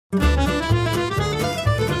Hello,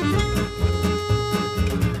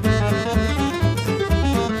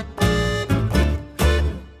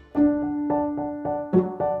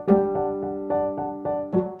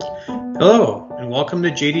 and welcome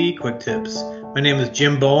to JDE Quick Tips. My name is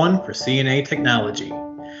Jim Bowen for CNA Technology.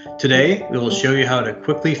 Today, we will show you how to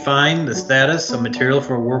quickly find the status of material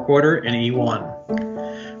for a work order in E1.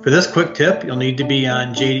 For this quick tip, you'll need to be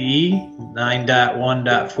on JDE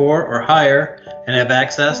 9.1.4 or higher and have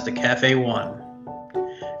access to CafeOne.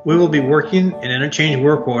 We will be working an interchange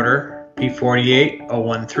work order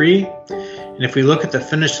P48013, and if we look at the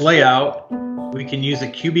finished layout, we can use a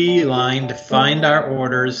QB line to find our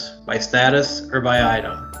orders by status or by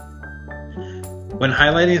item. When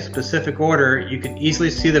highlighting a specific order, you can easily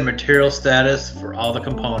see the material status for all the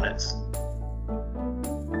components.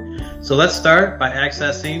 So let's start by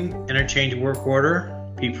accessing interchange work order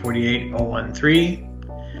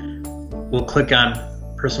P48013. We'll click on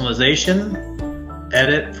Personalization,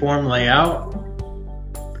 Edit Form Layout,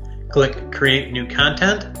 click Create New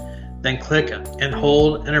Content, then click and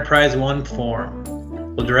hold Enterprise 1 form.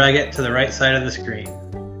 We'll drag it to the right side of the screen.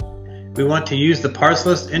 We want to use the parts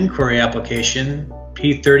list inquiry application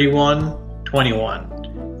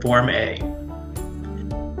P3121, Form A.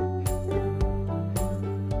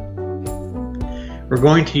 We're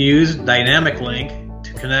going to use Dynamic Link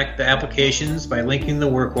to connect the applications by linking the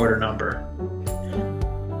work order number.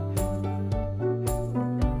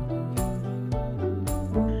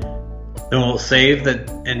 Then we'll save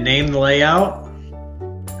and name the layout.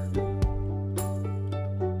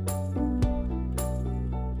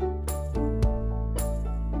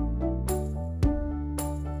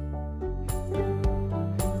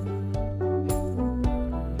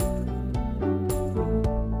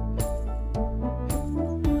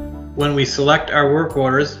 When we select our work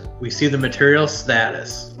orders, we see the material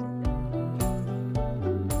status.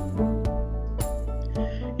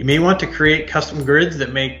 You may want to create custom grids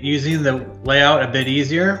that make using the layout a bit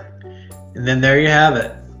easier. And then there you have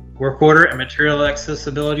it. Work order and material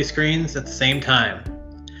accessibility screens at the same time.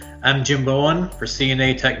 I'm Jim Bowen for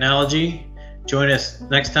CNA Technology. Join us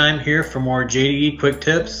next time here for more JDE quick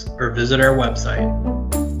tips or visit our website.